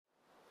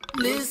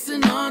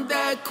Listen on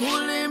that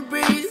coolin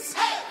breeze.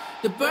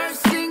 The birds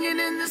singing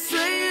in the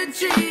swayin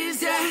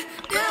trees, yeah.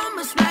 Them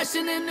are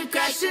splashing in the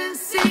crashin.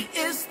 See,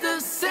 it's the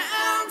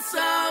sounds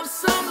of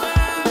summer.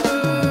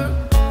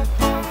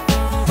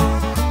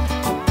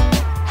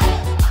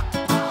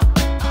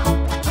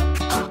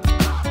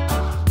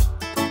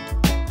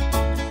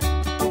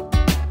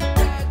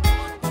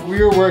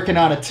 We were working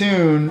on a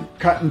tune,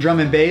 cutting drum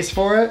and bass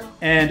for it,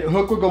 and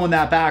Hook would go in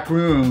that back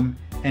room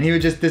and he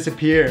would just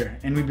disappear.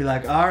 And we'd be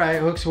like, all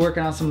right, Hook's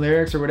working on some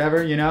lyrics or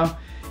whatever, you know?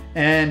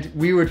 And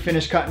we would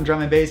finish cutting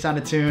drum and bass on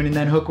a tune, and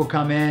then Hook would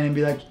come in and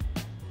be like,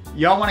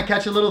 y'all wanna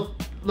catch a little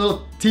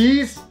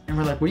tease? And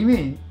we're like, what do you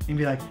mean? And he'd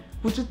be like,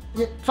 well, just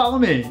follow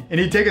me. And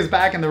he'd take us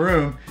back in the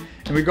room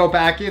and we'd go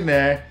back in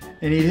there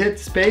and he'd hit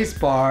space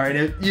bar, and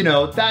it, you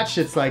know, that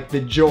shit's like the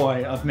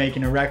joy of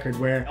making a record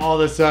where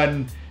all of a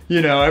sudden,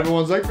 you know,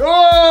 everyone's like,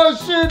 oh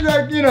shit,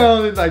 like, you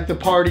know, like the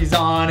party's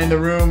on in the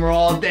room, we're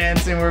all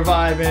dancing, we're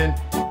vibing.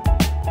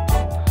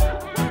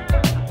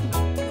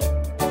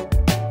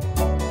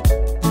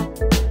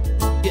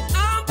 Yeah,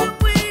 I've been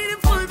waiting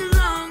for the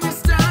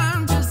longest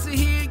time just to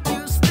hear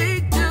you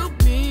speak to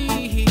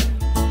me.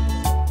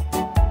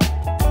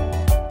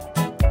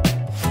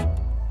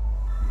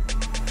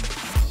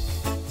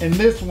 In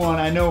this one,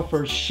 I know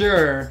for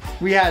sure,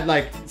 we had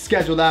like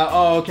scheduled out,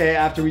 oh, okay,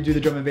 after we do the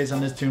drum and bass on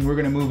this tune, we're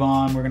gonna move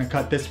on, we're gonna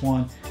cut this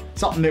one.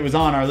 Something that was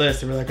on our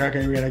list, and we're like,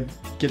 okay, we gotta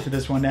get to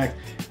this one next.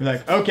 We're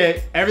like,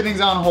 okay,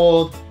 everything's on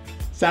hold,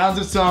 Sounds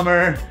of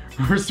Summer,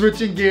 we're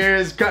switching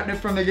gears, cutting it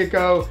from the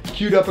get-go,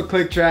 queued up a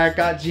click track,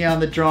 got G on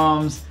the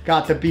drums,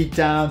 got the beat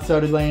down,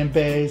 started laying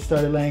bass,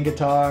 started laying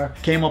guitar,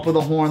 came up with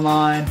a horn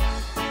line.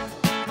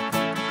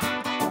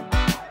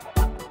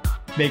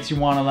 Makes you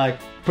wanna like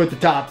put the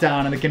top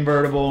down in the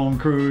convertible and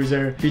cruise,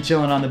 or be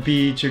chilling on the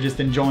beach, or just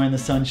enjoying the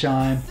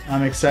sunshine.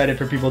 I'm excited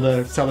for people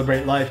to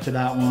celebrate life to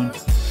that one.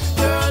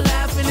 Girl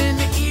laughing in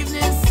the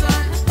evening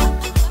sun,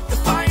 the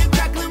fire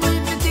crackling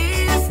when the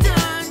day is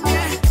done.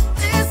 Yeah,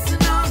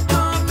 listen on,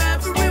 come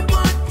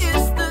everyone,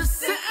 it's the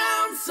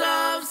sounds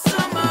of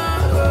summer.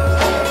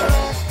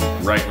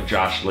 Right when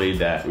Josh laid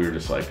that, we were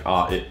just like,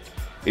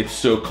 it's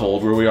so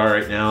cold where we are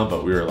right now,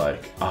 but we were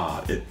like,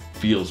 it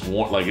feels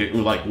warm, like it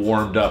like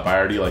warmed up. I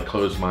already like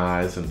closed my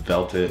eyes and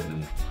felt it,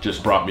 and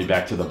just brought me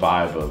back to the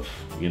vibe of,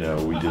 you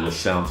know, we did the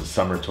Sounds of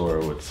Summer tour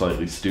with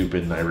Slightly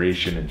Stoopid,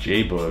 Iration, and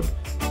J-Boog.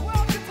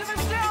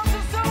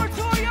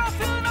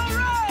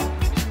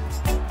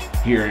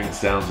 Hearing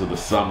Sounds of the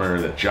Summer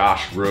that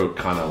Josh wrote,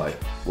 kind of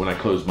like, when I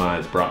closed my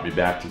eyes, brought me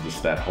back to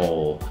just that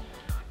whole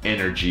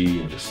energy,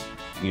 and just,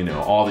 you know,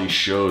 all these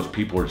shows,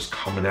 people were just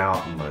coming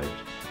out and like,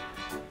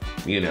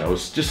 you know,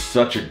 it's just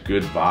such a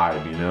good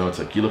vibe, you know? It's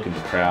like you look in the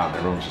crowd and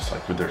everyone's just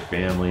like with their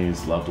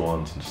families, loved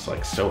ones, and just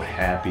like so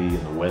happy,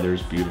 and the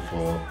weather's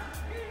beautiful.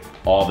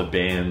 All the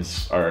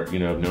bands are, you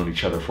know, have known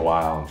each other for a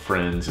while, and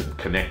friends and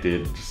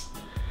connected. Just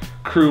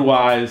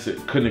crew-wise, it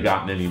couldn't have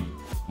gotten any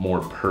more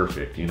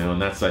perfect, you know?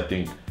 And that's, I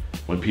think,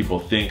 when people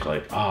think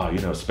like,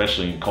 you know,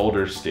 especially in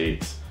colder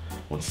states,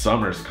 when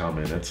summer's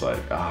coming, it's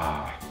like,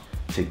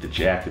 take the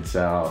jackets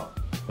out,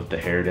 let the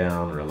hair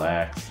down,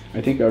 relax. I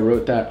think I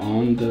wrote that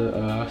on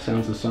the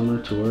Sounds of Summer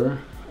tour,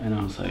 and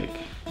I was like,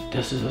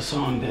 this is a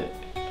song that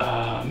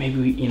maybe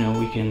we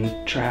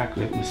can track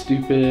with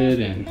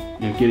Stoopid and,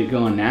 you know, get it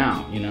going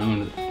now, you know.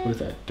 And what was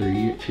that, 2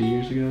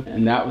 years ago?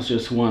 And that was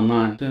just one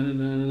line. It's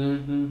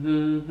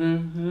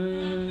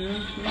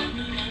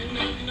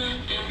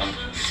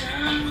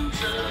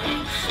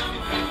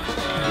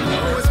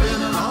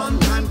been a long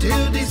time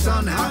till the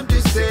sun had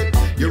to set.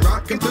 You're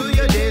rocking through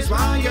your days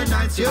while your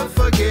nights you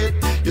forget.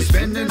 You're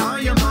spending all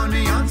your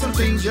money on some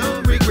things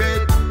you'll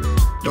regret.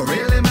 Don't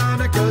really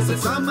matter, cause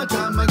it's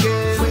summertime again.